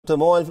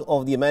Turmoil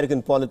of the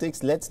American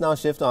politics, let's now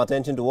shift our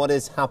attention to what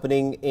is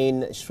happening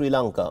in Sri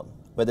Lanka,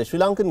 where the Sri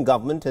Lankan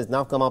government has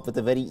now come up with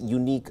a very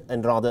unique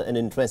and rather an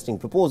interesting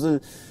proposal.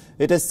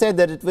 It has said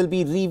that it will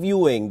be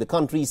reviewing the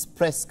country's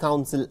Press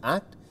Council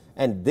Act,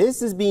 and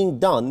this is being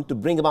done to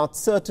bring about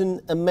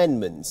certain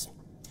amendments.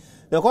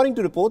 Now, according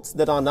to reports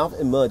that are now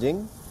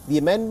emerging, the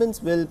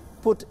amendments will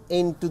put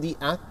into the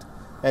act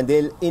and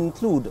they'll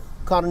include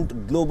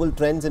current global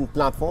trends and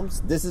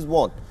platforms. This is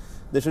what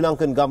the Sri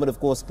Lankan government, of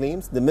course,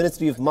 claims. The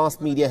Ministry of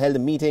Mass Media held a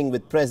meeting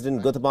with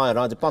President Gotabaya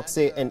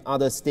Rajapakse and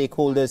other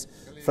stakeholders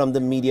from the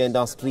media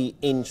industry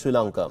in Sri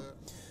Lanka.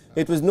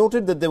 It was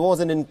noted that there was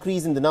an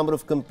increase in the number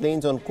of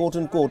complaints on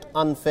quote-unquote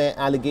unfair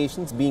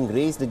allegations being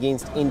raised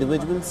against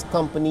individuals,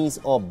 companies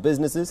or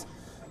businesses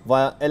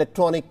via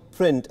electronic,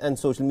 print and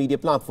social media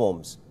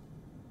platforms.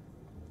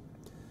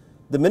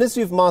 The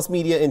Ministry of Mass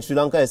Media in Sri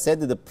Lanka has said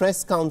that the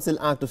Press Council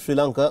Act of Sri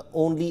Lanka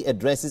only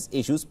addresses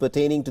issues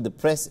pertaining to the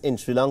press in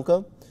Sri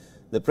Lanka.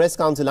 The Press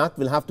Council Act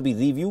will have to be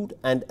reviewed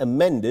and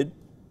amended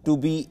to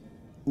be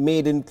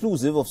made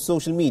inclusive of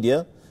social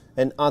media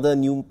and other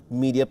new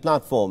media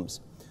platforms.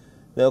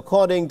 Now,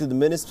 according to the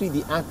ministry,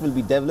 the act will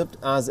be developed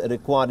as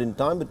required in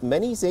time, but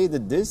many say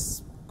that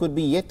this could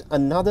be yet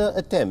another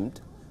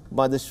attempt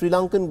by the Sri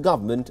Lankan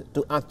government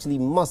to actually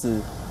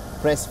muzzle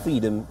press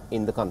freedom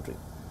in the country.